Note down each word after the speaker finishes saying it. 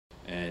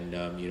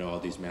and you know, all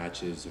these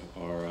matches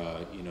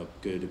are you know,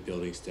 good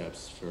building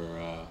steps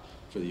for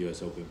the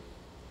U.S. Open.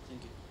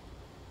 Thank you.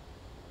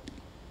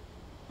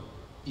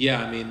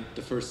 Yeah, I mean,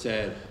 the first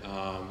set,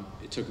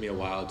 it took me a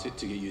while to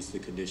get used to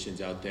the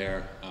conditions out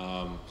there.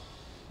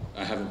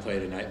 I haven't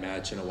played a night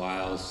match in a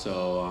while,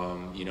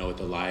 so you know, with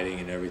the lighting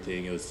and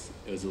everything, it was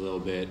a little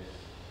bit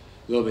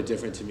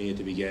different to me at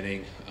the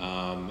beginning.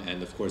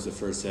 And of course, the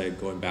first set,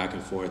 going back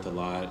and forth a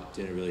lot,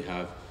 didn't really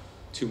have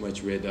too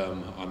much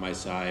rhythm on my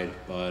side.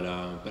 But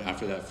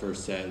after that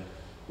first set,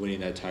 winning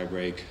that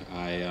tiebreak,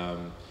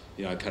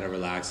 you know, I kind of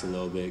relaxed a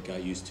little bit,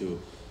 got used to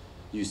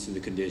the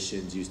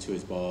conditions, used to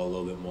his ball a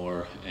little bit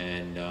more,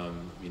 and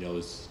you know, it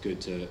was good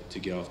to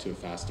get off to a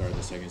fast start in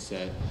the second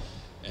set.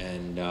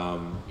 And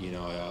you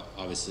know, I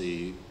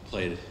obviously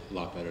played a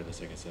lot better in the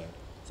second set.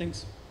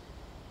 Thanks.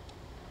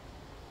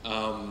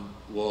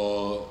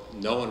 Well,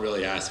 no one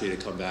really asked me to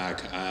come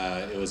back.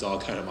 It was all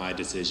kind of my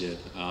decision.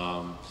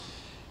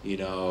 You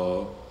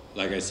know,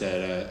 like I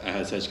said, I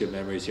had such good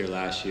memories here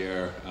last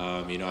year.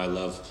 You know, I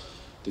love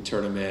the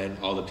tournament,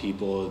 all the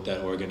people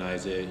that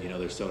organize it. You know,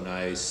 they're so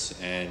nice,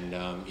 and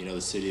you know,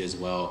 the city as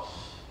well.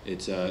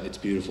 It's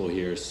beautiful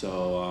here.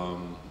 So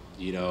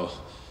you know,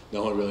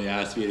 no one really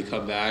asked me to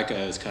come back.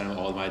 It was kind of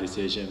all my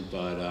decision,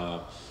 but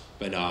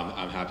no,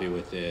 I'm happy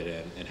with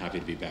it and happy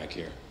to be back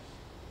here.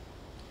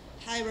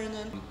 Hi,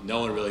 Roland.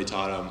 No one really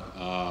taught him.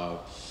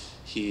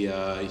 He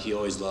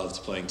always loved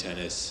playing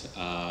tennis.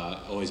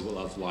 Always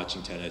loved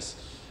watching tennis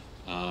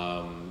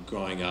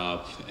growing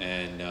up,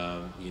 and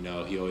you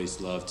know, he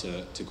always loved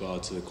to go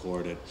out to the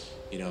court and,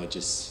 you know,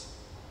 just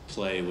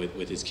play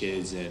with his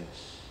kids,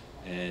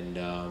 and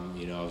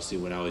you know, obviously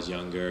when I was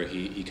younger,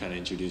 he kind of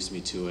introduced me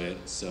to it.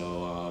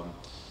 So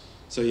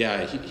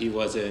yeah, he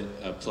wasn't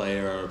a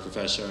player or a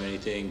professional or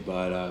anything,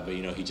 but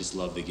you know, he just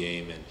loved the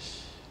game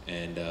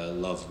and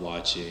loved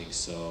watching.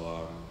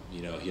 So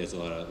you know, he has a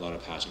lot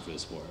of passion for the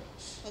sport.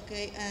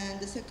 Okay, and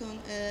the second,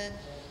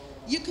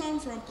 you come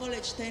from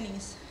college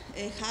tennis.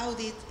 How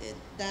did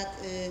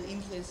that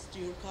influence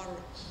your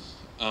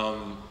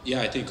career?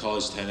 Yeah, I think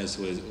college tennis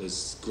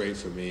was great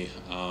for me.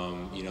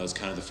 You know, it's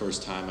kind of the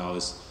first time I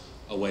was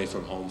away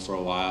from home for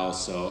a while,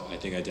 so I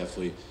think I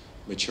definitely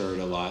matured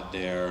a lot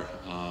there.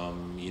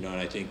 You know, and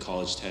I think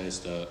college tennis,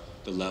 the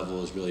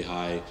level is really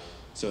high,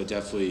 so it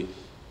definitely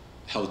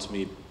helped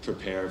me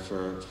prepare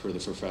for the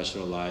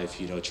professional life,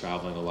 you know,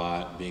 traveling a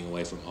lot, being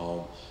away from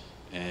home.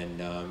 And,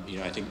 you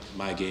know, I think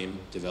my game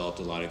developed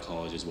a lot in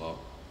college as well.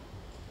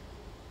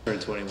 I turn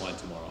 21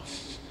 tomorrow.